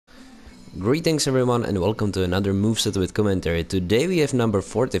Greetings everyone and welcome to another moveset with commentary. Today we have number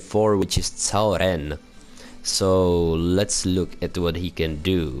 44, which is Cao Ren. So let's look at what he can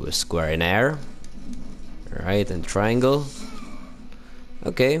do. Square in air, right, and triangle.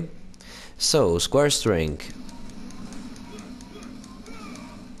 Okay, so square string.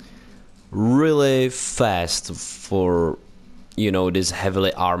 Really fast for, you know, this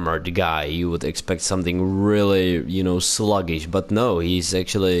heavily armored guy. You would expect something really, you know, sluggish, but no, he's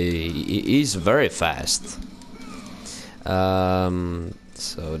very fast.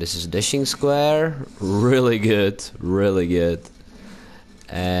 So this is dashing square, really good, really good.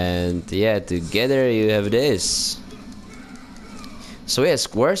 And yeah, together you have this. So yeah,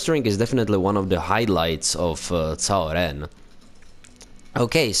 square string is definitely one of the highlights of Cao Ren.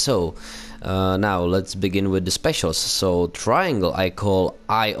 Okay, so now let's begin with the specials. So triangle I call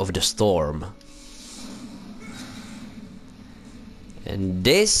Eye of the Storm. And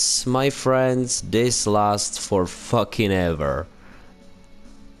this, my friends, this lasts for fucking ever.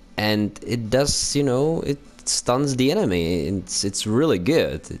 And it does, you know, it stuns the enemy. It's really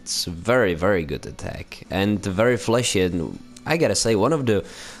good. It's very, very good attack. And very flashy, and I gotta say one of the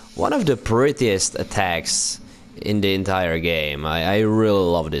prettiest attacks in the entire game. I really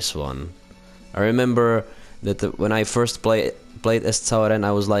love this one. I remember that when I first played as Cao Ren,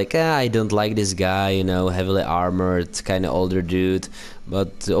 I was like, I don't like this guy, you know, heavily armored, kind of older dude.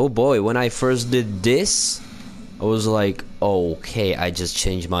 But oh boy, when I first did this, I was like, okay, I just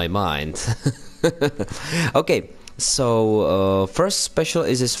changed my mind. Okay, so first special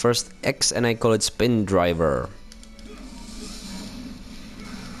is his first X, and I call it spindriver.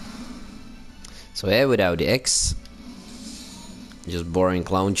 So yeah, without the X, just boring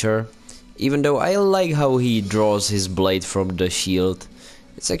launcher. Even though I like how he draws his blade from the shield,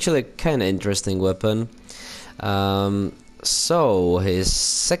 it's actually a kind of interesting weapon. So his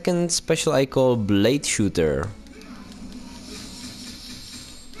second special I call blade shooter.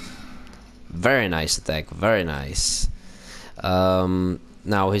 Very nice attack, very nice.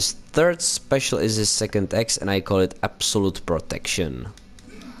 Now his third special is his second X, and I call it absolute protection.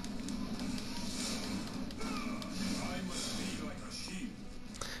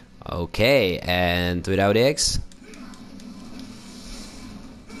 Okay, and without the X,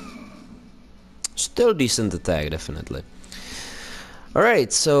 still decent attack, definitely.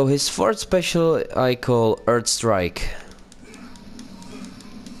 Alright, so his fourth special I call Earth Strike.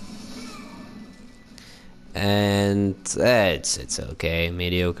 And it's okay,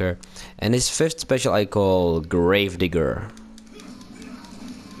 mediocre. And his fifth special I call Gravedigger.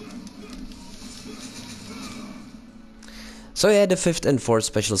 So yeah, the fifth and fourth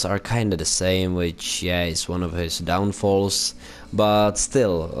specials are kinda the same, which yeah is one of his downfalls, but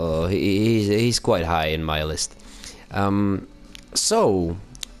still he's quite high in my list. So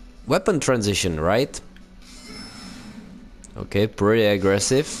weapon transition, right? Okay, pretty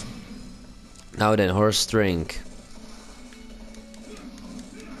aggressive. Now then, horse string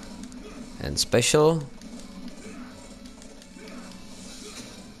and special.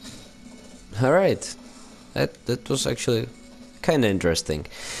 All right, that was actually kind of interesting.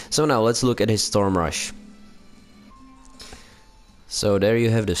 So now let's look at his Storm Rush. So there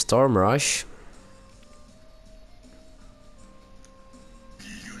you have the Storm Rush.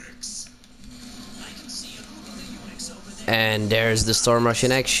 And there's the Storm Rush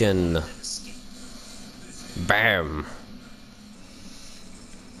in action. Bam!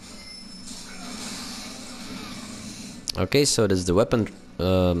 Okay, so that's the weapon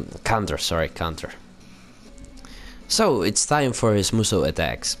counter. So it's time for his musou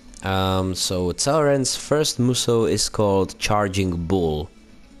attacks. So Cao Ren's first musou is called Charging Bull.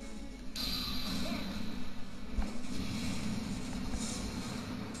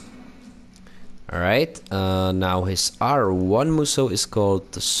 Alright, now his R1 musou is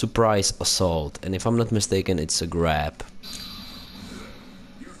called the Surprise Assault, and if I'm not mistaken, it's a grab.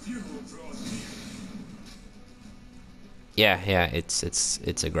 Yeah,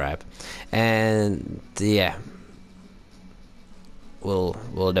 it's a grab, and yeah,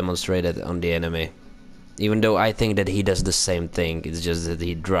 we'll demonstrate it on the enemy. Even though I think that he does the same thing, it's just that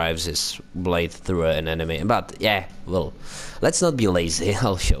he drives his blade through an enemy. But yeah, well, let's not be lazy.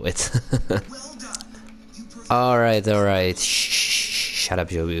 I'll show it. Alright. Shut up,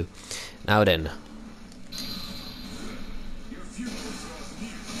 Jobu. Now then.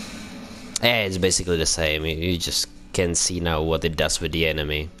 Yeah, it's basically the same. You just can see now what it does with the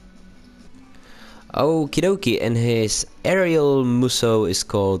enemy. Okie dokie, and his aerial musou is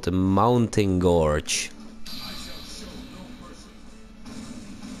called the Mounting Gorge.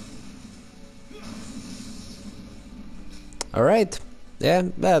 Alright, Yeah,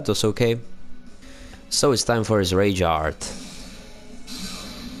 that was okay. So it's time for his rage art.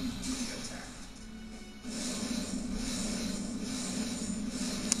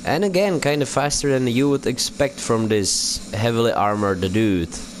 And again, kinda faster than you would expect from this heavily armored dude.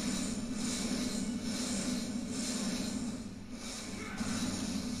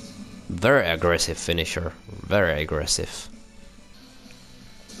 Very aggressive finisher. Very aggressive.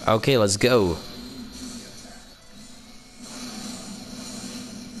 Okay, let's go.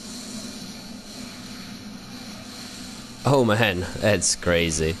 Oh man, that's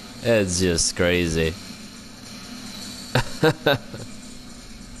crazy. It's just crazy.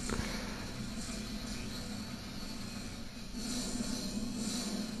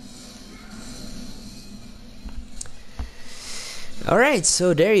 Alright,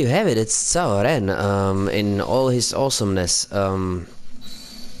 so there you have it. It's Cao Ren in all his awesomeness.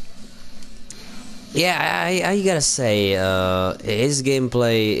 Yeah, I gotta say, his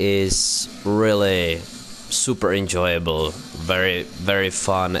gameplay is really super enjoyable, very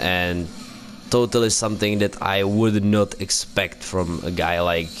fun, and totally something that I would not expect from a guy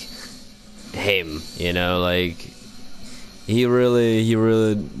like him. You know, like he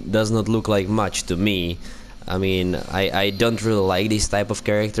really does not look like much to me. I mean, I don't really like these type of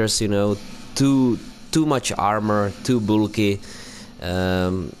characters. You know, too much armor, too bulky.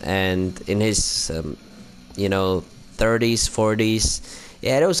 And in his you know 30s 40s,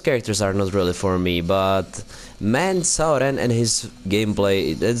 yeah, those characters are not really for me, but man, Cao Ren and his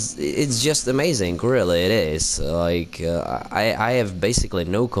gameplay, it's just amazing, really it is. Like I have basically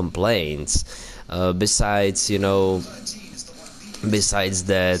no complaints, besides, you know, besides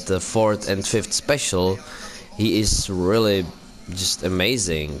that fourth and fifth special, he is really just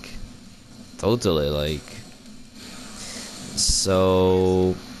amazing, totally. Like,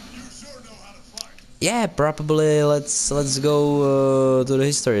 so yeah, probably let's go to the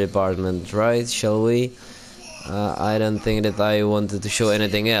history department, right? Shall we? I don't think that I wanted to show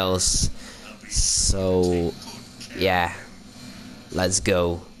anything else, so yeah, let's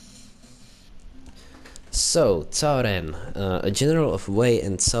go. So, Cao Ren, a general of Wei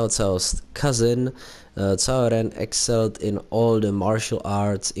and Cao Cao's cousin, Cao Ren excelled in all the martial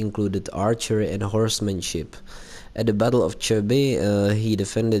arts, included archery and horsemanship. At the Battle of Chebe, he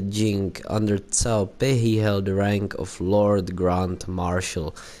defended Jing. Under Cao Pe, he held the rank of Lord Grand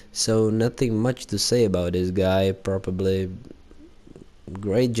Marshal. So nothing much to say about this guy. Probably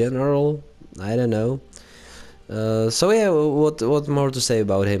great general. I don't know. So yeah, what more to say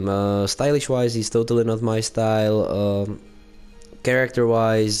about him? Stylish wise, he's totally not my style. Character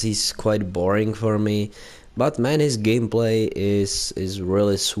wise, he's quite boring for me. But man, his gameplay is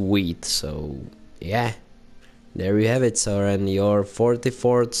really sweet. So yeah. There you have it, sir, and your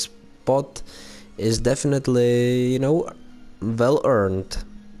 44th spot is definitely, you know, well earned.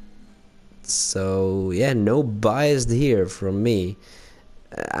 So yeah, no bias here from me.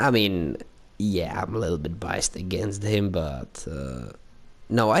 I mean, yeah, I'm a little bit biased against him, but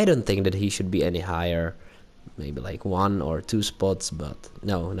no, I don't think that he should be any higher. Maybe like 1 or 2 spots, but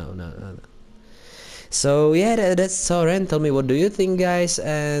no. So yeah, that's Cao Ren. Tell me, what do you think, guys?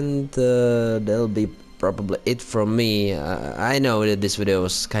 And that'll be probably it from me. I know that this video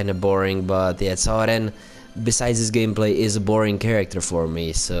was kind of boring, but yeah, Cao Ren, besides his gameplay, is a boring character for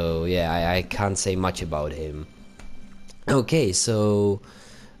me. So yeah, I can't say much about him. Okay, so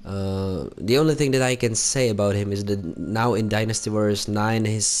the only thing that I can say about him is that now in Dynasty Warriors 9,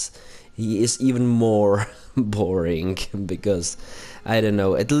 he is even more boring, because I don't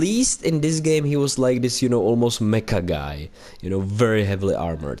know, at least in this game he was like this, you know, almost mecha guy, you know, very heavily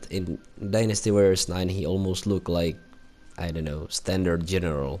armored. In Dynasty Warriors 9 he almost looked like, I don't know, standard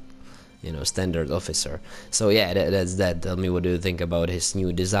general, you know, standard officer. So yeah, that's that. Tell me, what do you think about his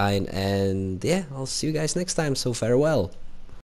new design, and yeah, I'll see you guys next time, so farewell.